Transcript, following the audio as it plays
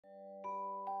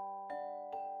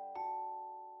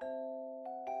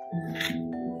Nala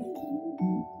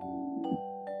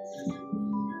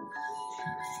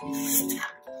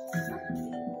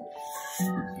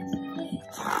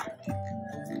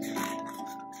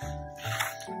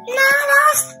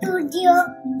studio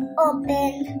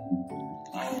open.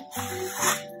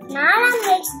 Nala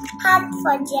makes hut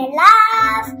for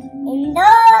giraffe and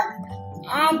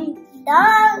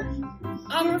dog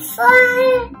and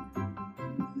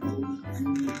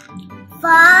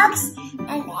fox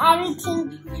and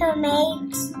everything. He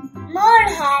makes more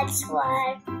hats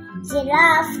for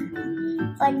giraffe,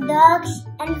 for dogs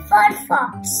and for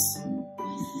fox.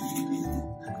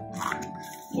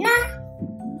 Now,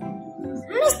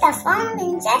 Mr.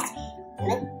 Fountain says,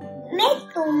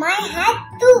 make my hat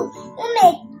too. You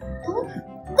make too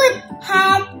good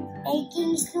hat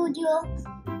making studio.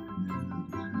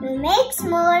 You make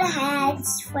small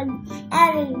hats for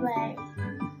everywhere.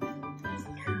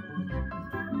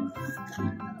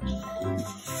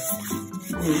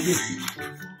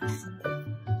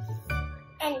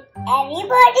 And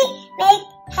everybody make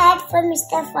hat for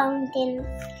Mr. Fountain.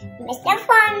 Mr.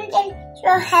 Fountain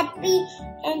so happy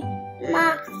and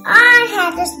our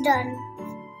hat is done.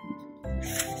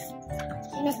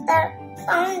 Mr.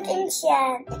 Fountain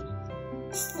said,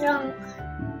 strong.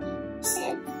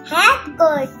 Hat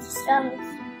good, strong.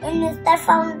 And Mr.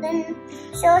 Fountain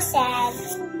so sad.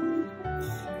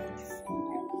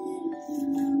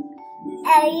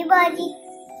 Everybody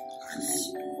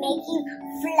making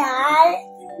flower.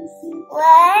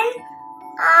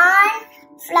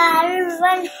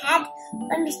 One hat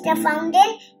for Mr. Fountain.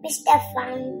 Mr.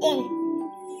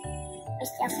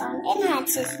 Fountain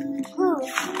hats is good.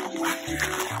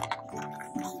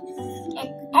 And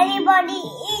everybody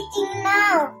eating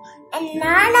now. And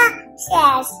Nana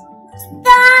says,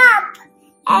 stop!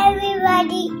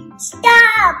 Everybody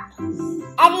stop!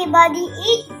 Everybody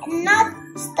eat and not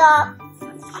stop.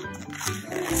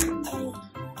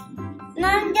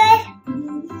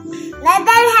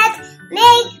 Another hat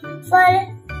made for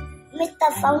Mr.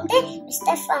 Fountain.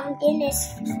 Mr. Fountain is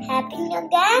happy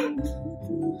again.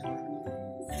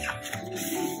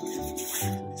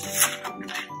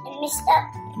 And Mr.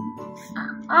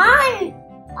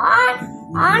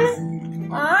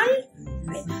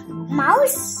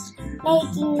 Mouse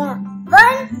making one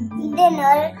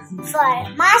dinner for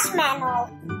marshmallow.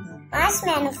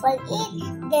 Marshmallow for eat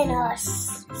dinners.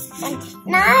 And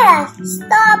Nala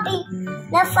stopping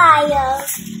the fire.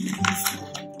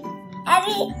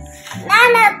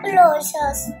 Nana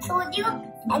closes studio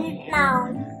and now.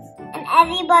 And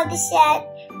everybody said,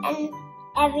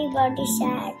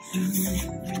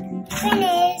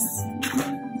 finish.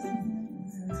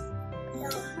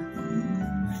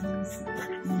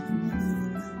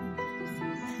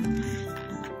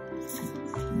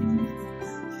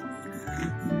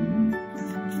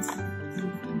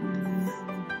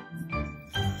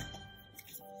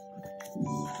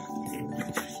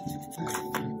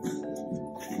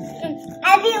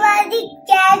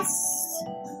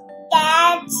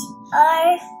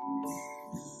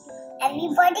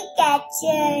 Everybody catch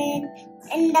in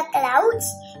the clouds.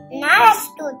 Nala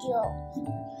studio.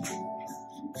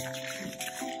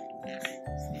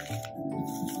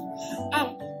 And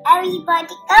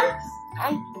everybody come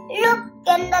and look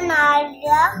in the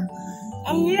Nala.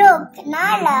 And look,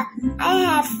 Nala, I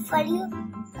have for you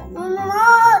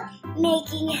more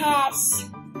making hats.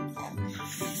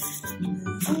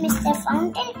 And Mr.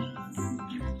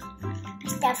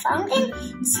 Fountain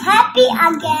is happy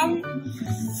again.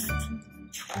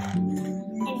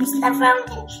 And Mr.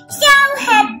 Fountain so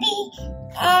happy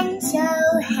and so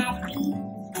happy.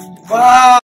 Wow!